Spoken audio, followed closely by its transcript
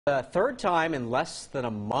The third time in less than a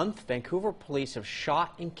month, Vancouver police have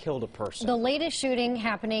shot and killed a person. The latest shooting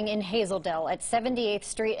happening in Hazeldale at 78th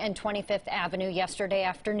Street and 25th Avenue yesterday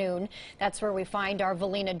afternoon. That's where we find our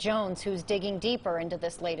Valina Jones, who's digging deeper into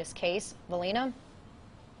this latest case. Valina?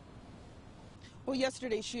 Well,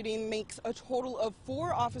 yesterday's shooting makes a total of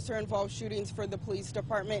 4 officer-involved shootings for the police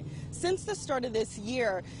department since the start of this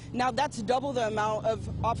year. Now, that's double the amount of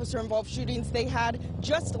officer-involved shootings they had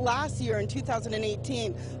just last year in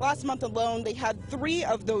 2018. Last month alone, they had 3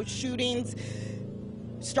 of those shootings,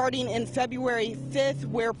 starting in February 5th,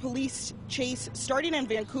 where police chase starting in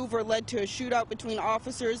Vancouver led to a shootout between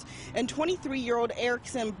officers and 23-year-old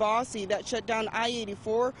Erickson Bossy that shut down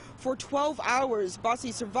I-84 for 12 hours.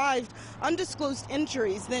 Bossy survived undisclosed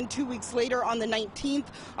injuries. Then 2 weeks later, on the 19th,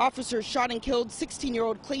 officers shot and killed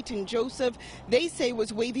 16-year-old Clayton Joseph. They say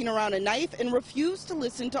was waving around a knife and refused to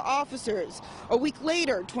listen to officers. A week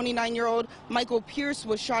later, 29-year-old Michael Pierce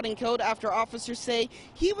was shot and killed after officers say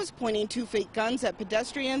he was pointing 2 fake guns at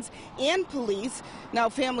pedestrians and police. Now,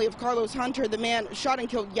 family of Carlos Hunter, the man shot and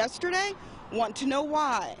killed yesterday, want to know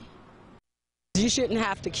why. You shouldn't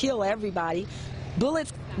have to kill everybody.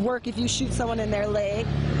 Bullets work if you shoot someone in their leg,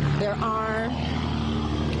 their arm.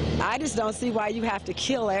 I just don't see why you have to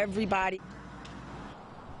kill everybody.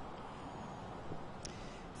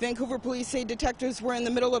 Vancouver police say detectives were in the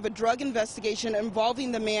middle of a drug investigation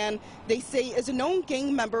involving the man they say is a known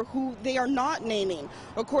gang member who they are not naming.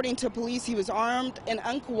 According to police, he was armed and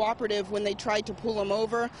uncooperative when they tried to pull him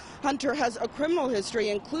over. Hunter has a criminal history,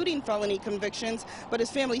 including felony convictions, but his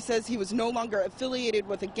family says he was no longer affiliated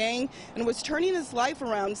with a gang and was turning his life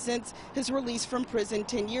around since his release from prison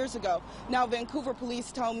 10 years ago. Now, Vancouver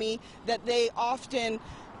police tell me that they often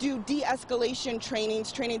do de-escalation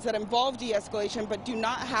trainings that involve de-escalation, but do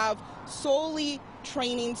not have solely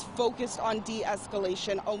trainings focused on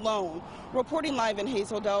de-escalation alone. Reporting live in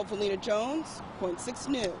Hazeldale, Valina Jones, Point 6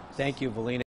 News. Thank you, Valina.